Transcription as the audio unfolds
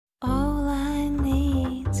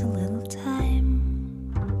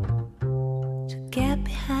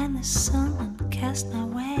the sun and cast my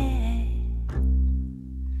way.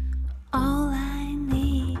 All I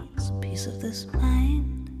need is a piece of this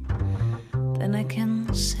mind, then I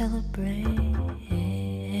can celebrate.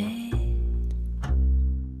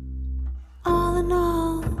 All in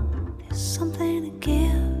all, there's something to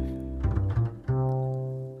give.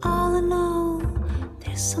 All in all,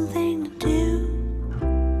 there's something to do.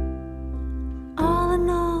 All in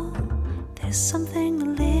all, there's something to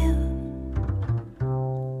live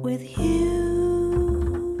with you.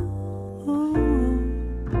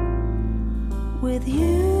 With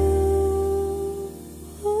you.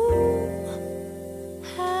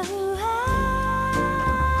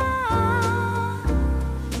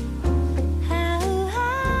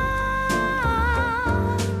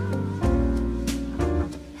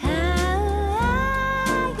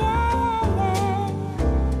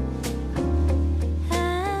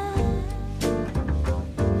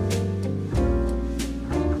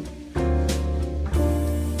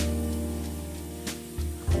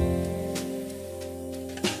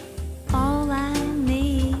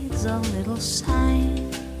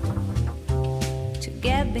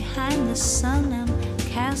 Behind the sun and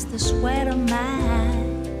cast the sweat of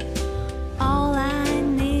mine. All I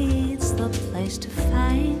need's the place to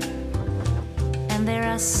find, and there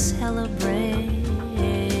I celebrate.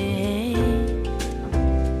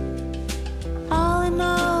 All in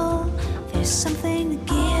all, there's something to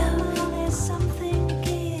give. There's something to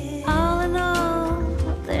give. All in all,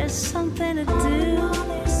 there's something to do.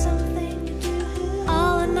 There's something to do.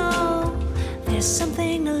 All in all, there's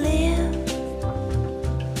something to live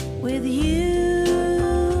with you,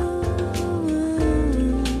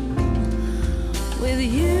 with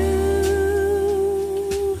you.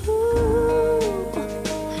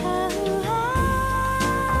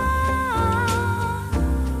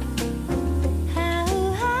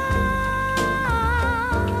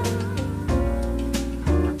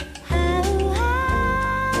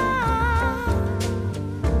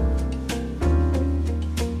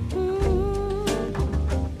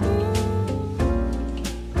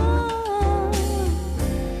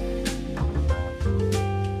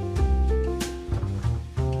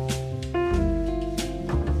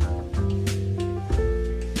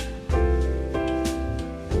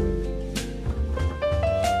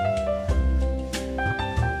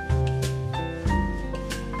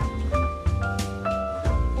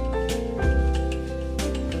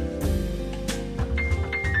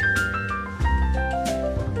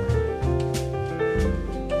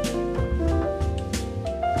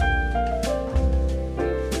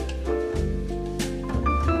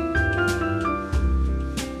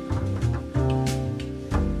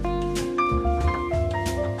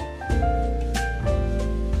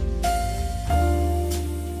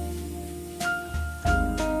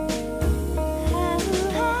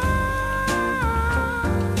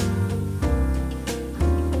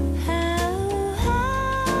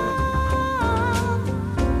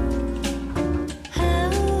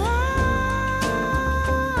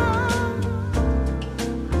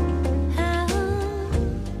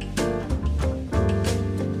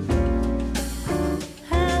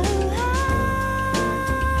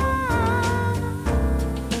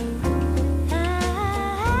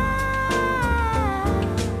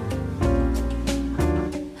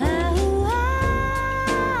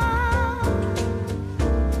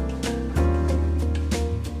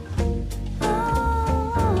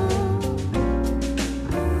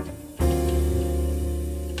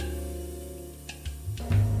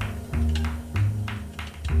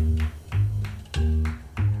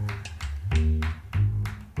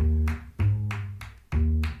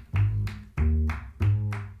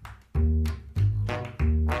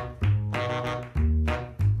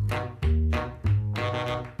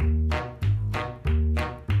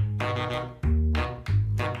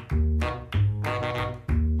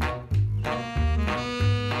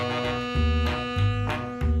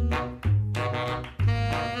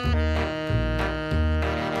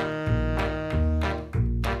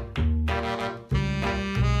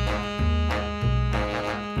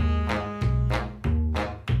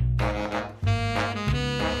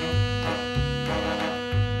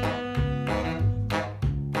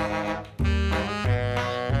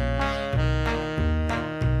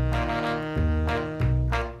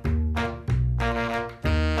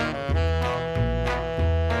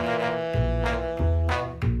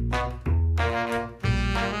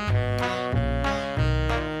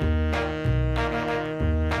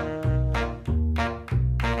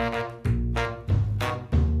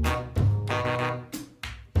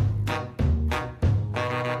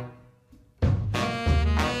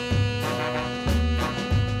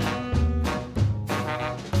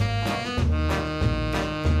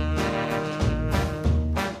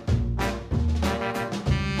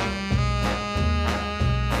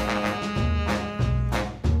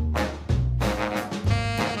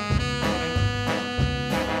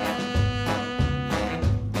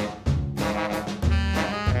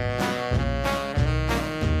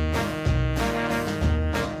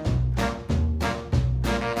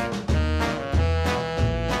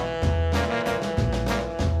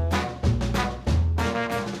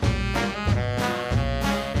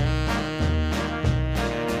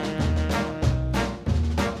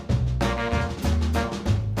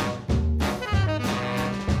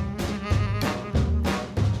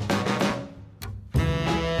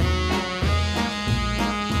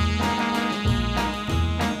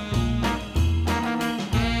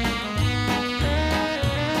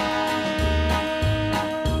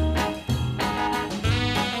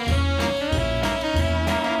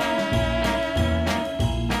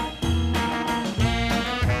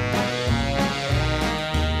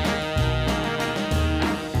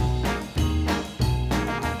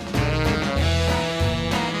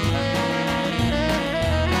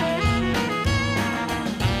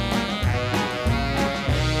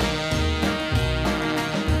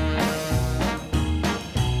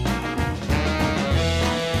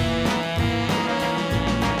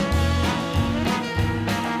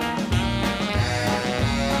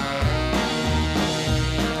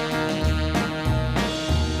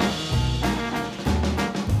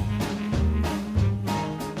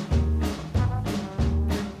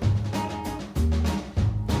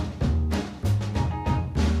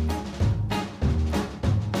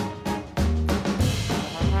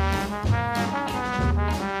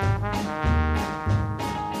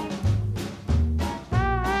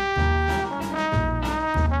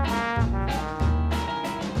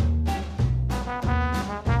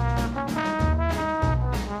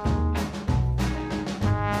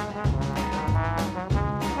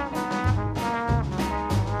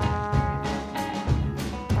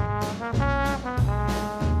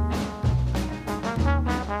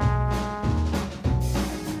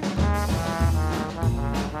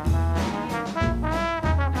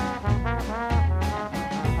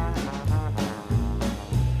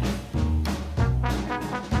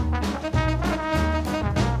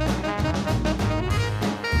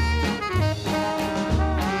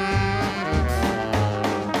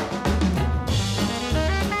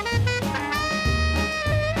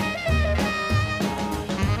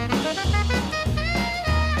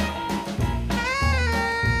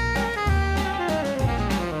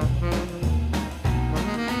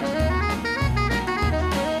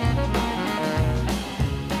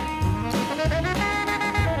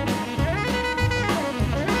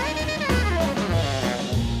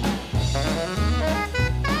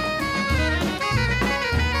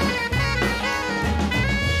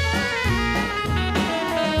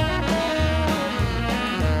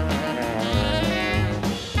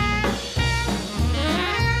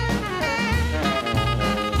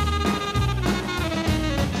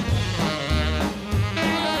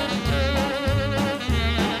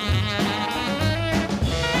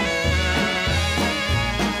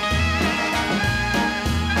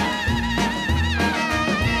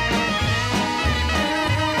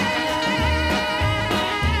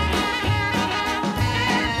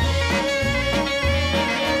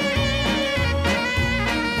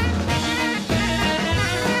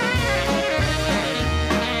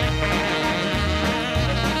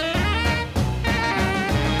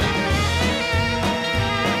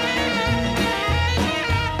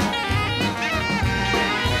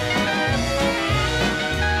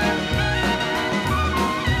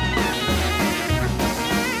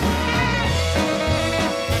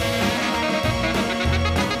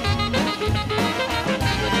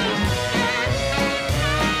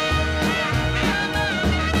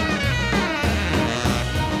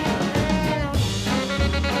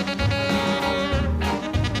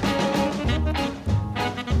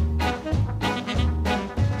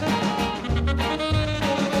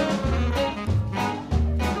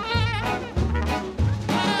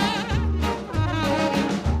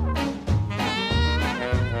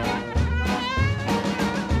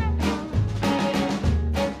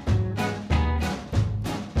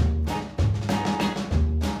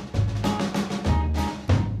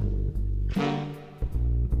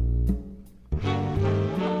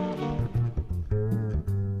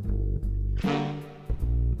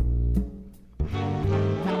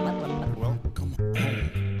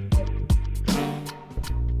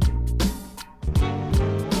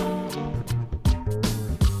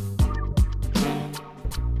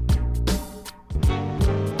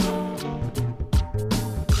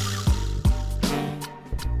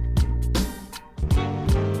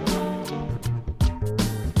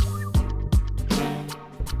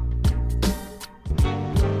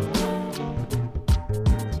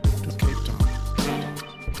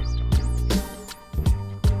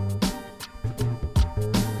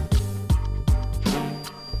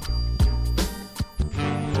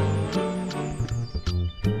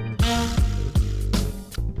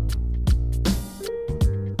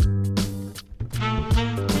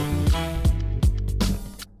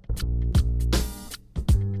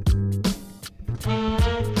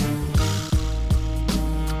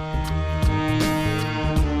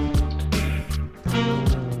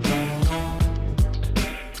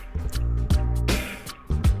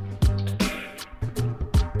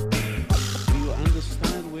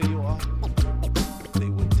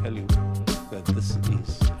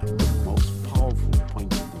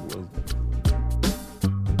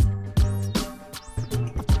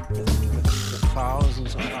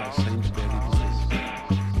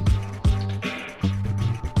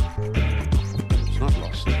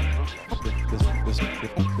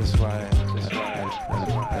 That's why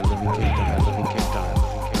I live in Cape Town. I live in Cape Town.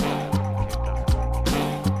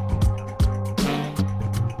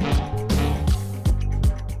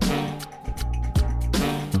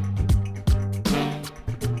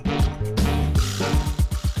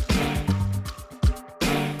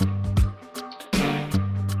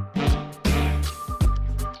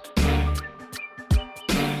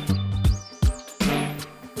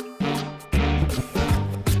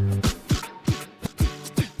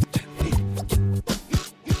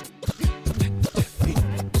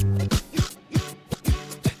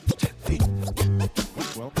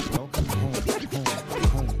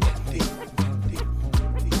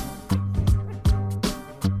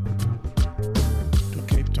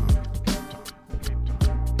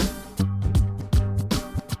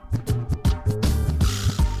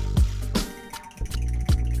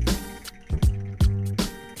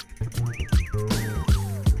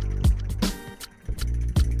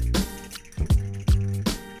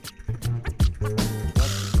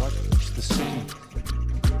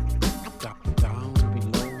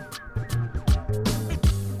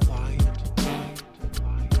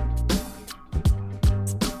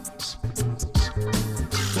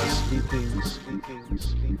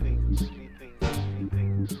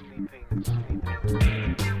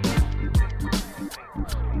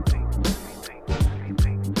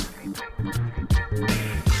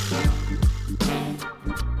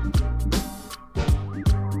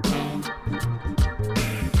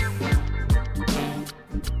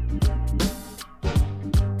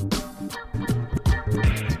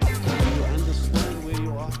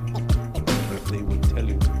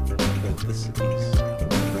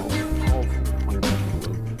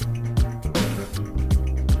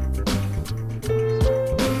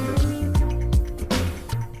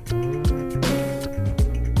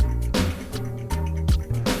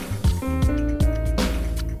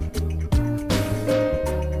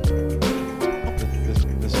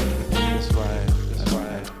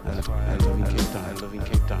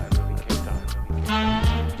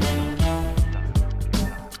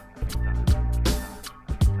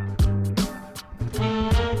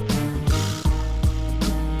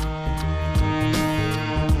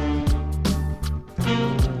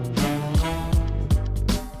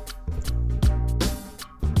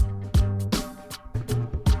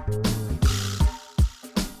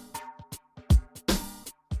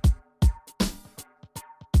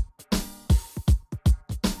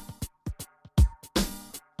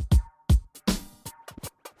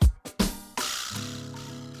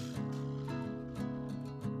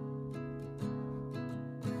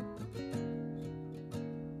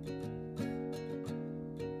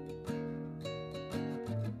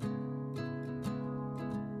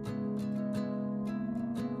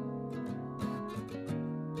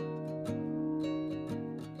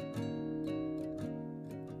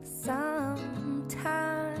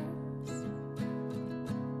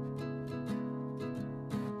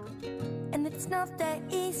 It's not that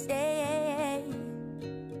easy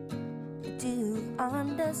to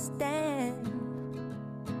understand.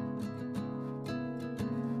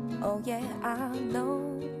 Oh yeah, I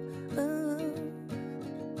know.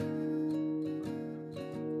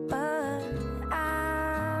 But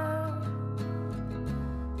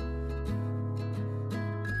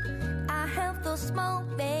I have those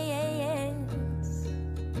moments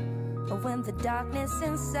when the darkness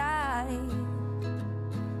inside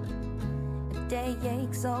day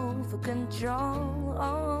aches over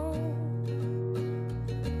control,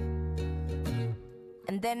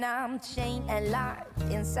 and then I'm chained and locked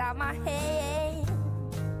inside my head.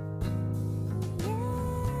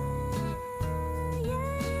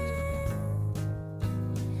 Yeah.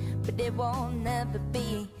 But it won't never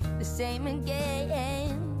be the same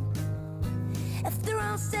again. After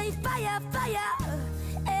I'll say fire, fire,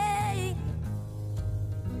 hey.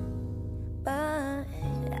 But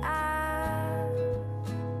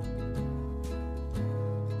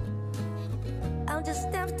I'll just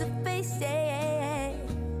have to face it.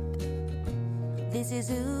 This is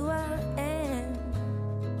who I am,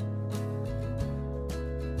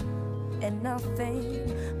 and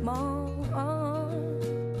nothing more.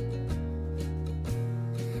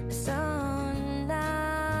 So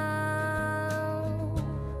now,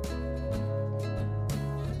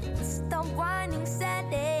 stop whining,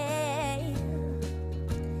 Sadie,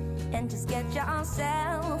 and just get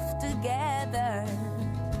yourself together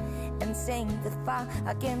and sing the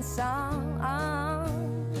fucking song.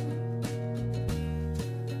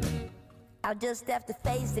 I'll just have to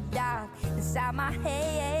face the dark inside my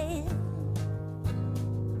head,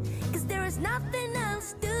 'cause there is nothing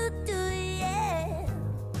else to do, yeah.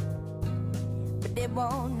 but it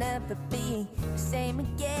won't never be the same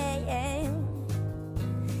again.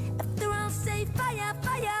 After all, say fire,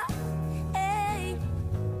 fire, hey.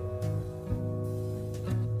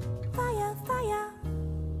 Fire, fire.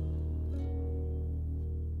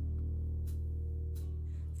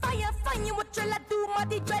 Fire, fire, what shall I do?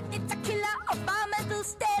 Mighty dread, it's a killer of our mental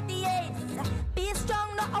steady ace. Be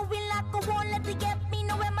strong, not a will like a wall. Let it get me,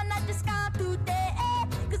 no, I'm not just gone today.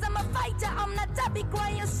 Cause I'm a fighter, I'm not to be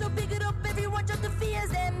quiet. So big it up, everyone, just the fears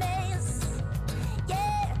they maze.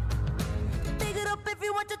 Yeah, big it up,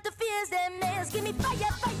 everyone, just the fears they maze. Give me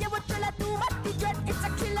fire, fire, what shall I do? Mighty dread, it's a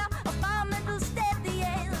killer of our mental steady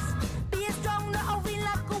ace. Be strong, not a will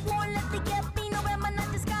like a wall. Let it get me, no, I'm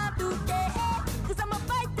not just gone today. Cause I'm a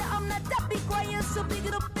fighter, I'm not to be quiet. So big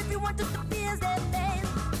it up, everyone, just the fears they maze.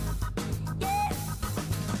 Yeah,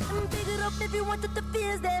 and big it up, everyone, just the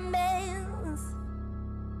fears they maze.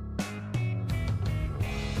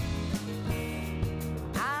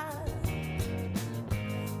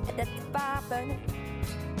 That's the fire burning.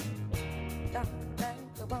 Don't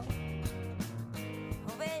go on.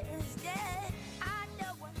 Wasted, I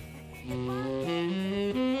know what it was.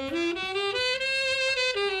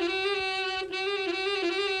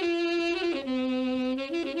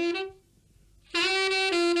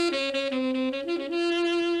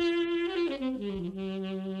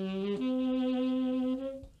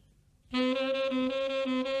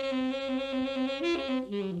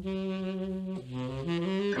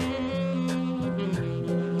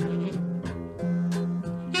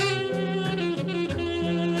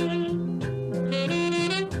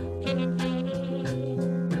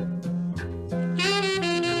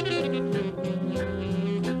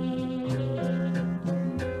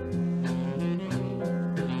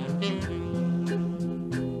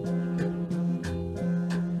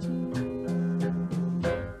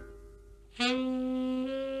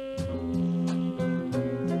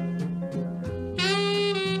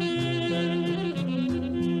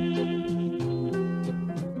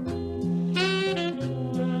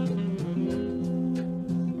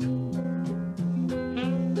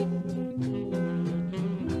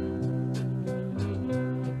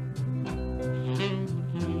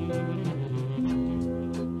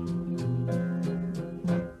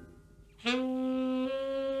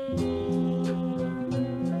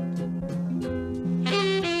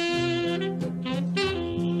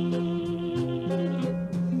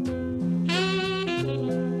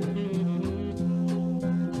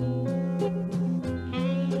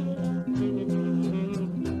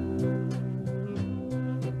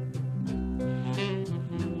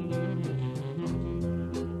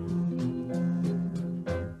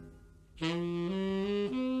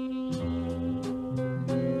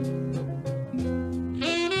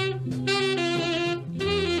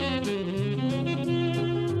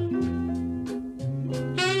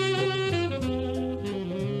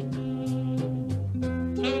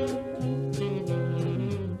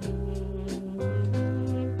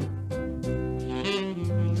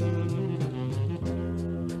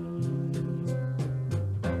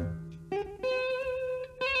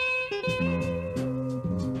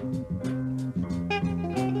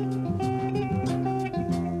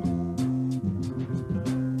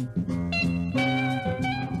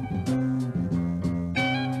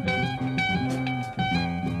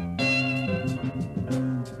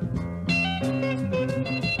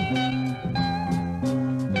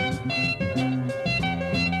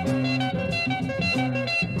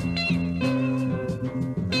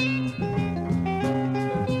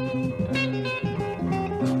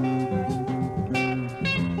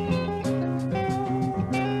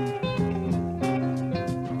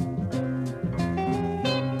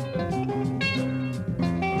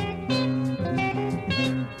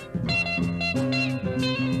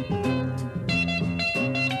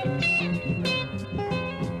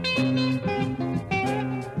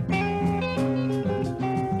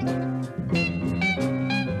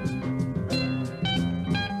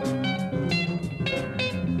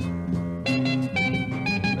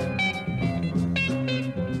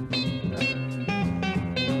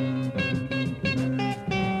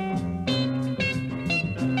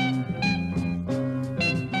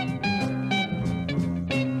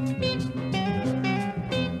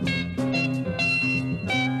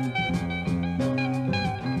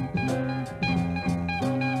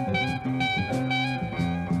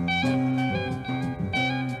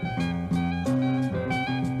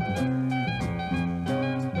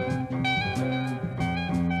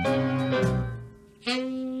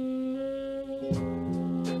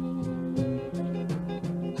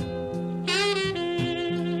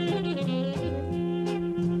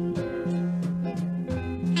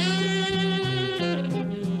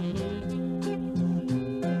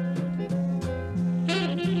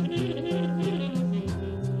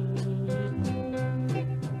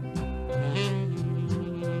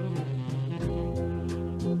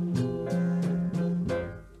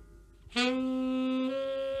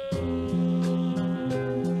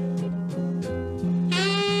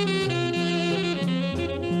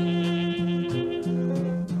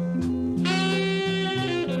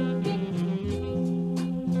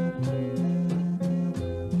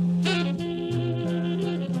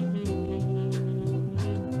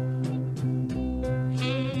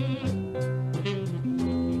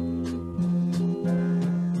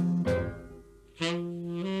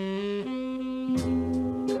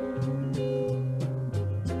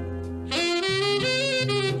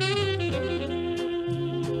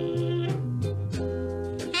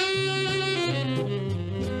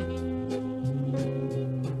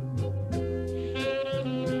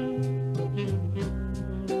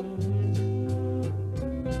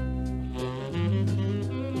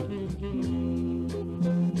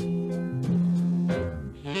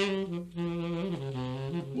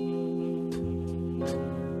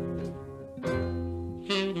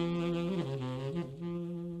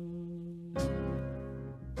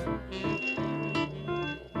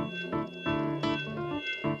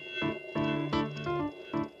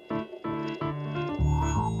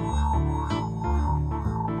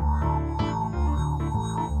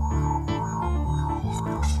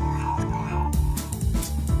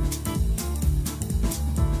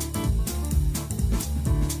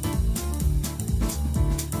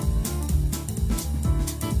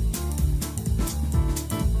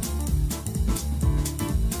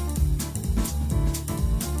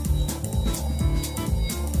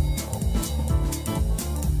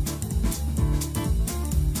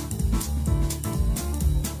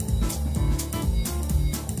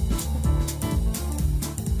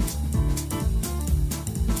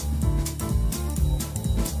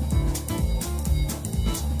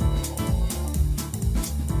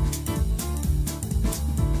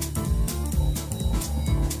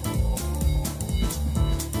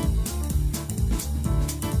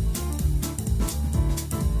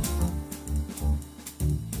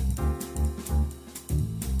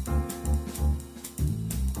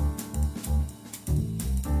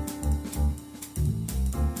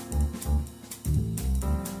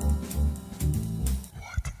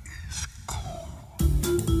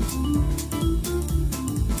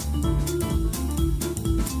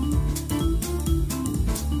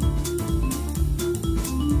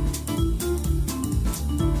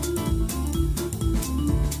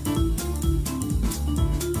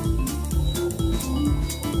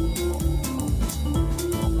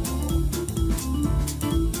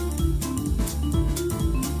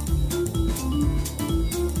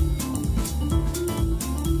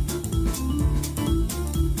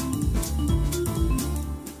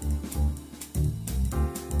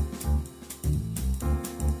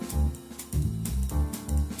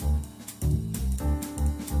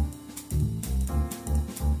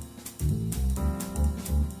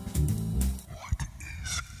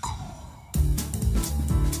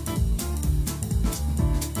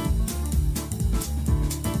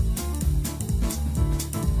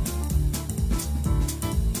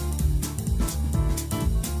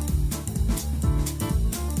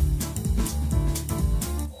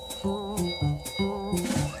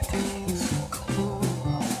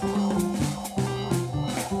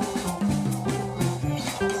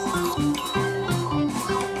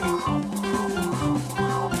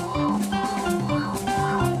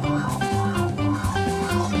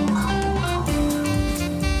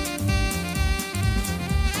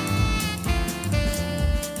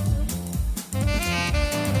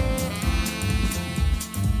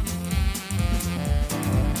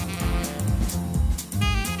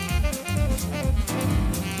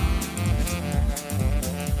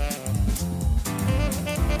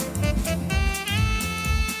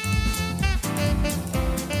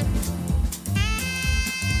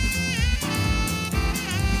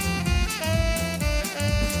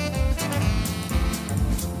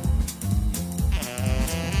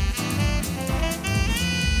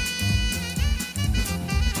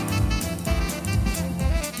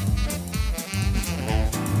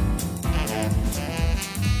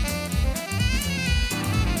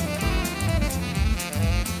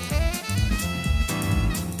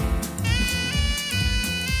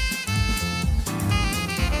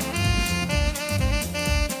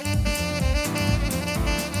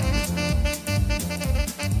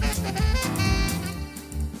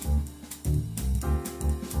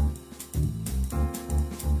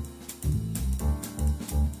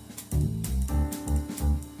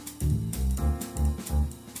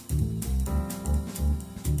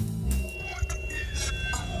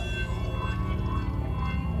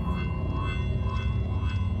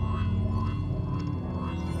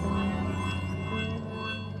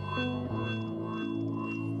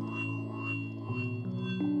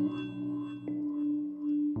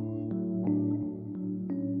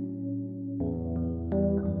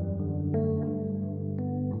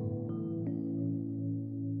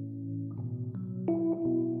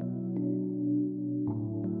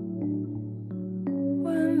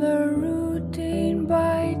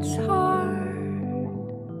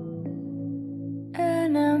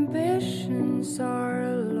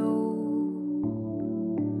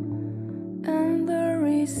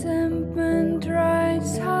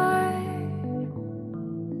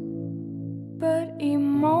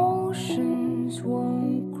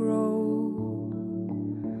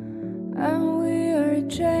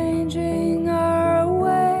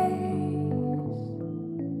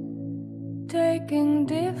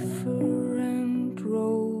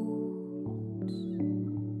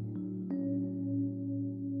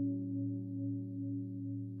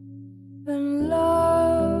 And love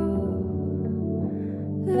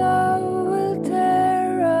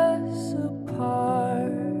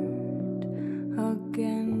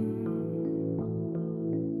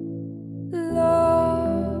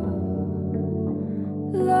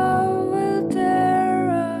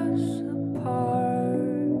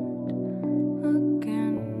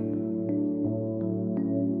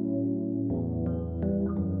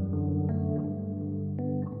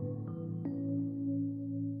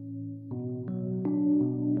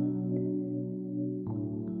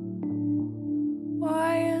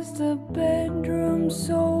is the bedroom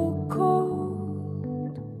so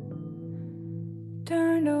cold?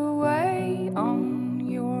 Turned away on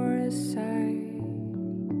your side.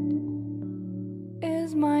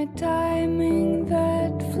 Is my timing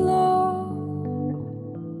that flawed?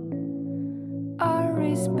 Our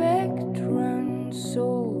respect runs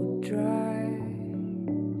so dry.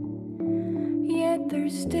 Yet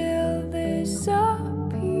there's still this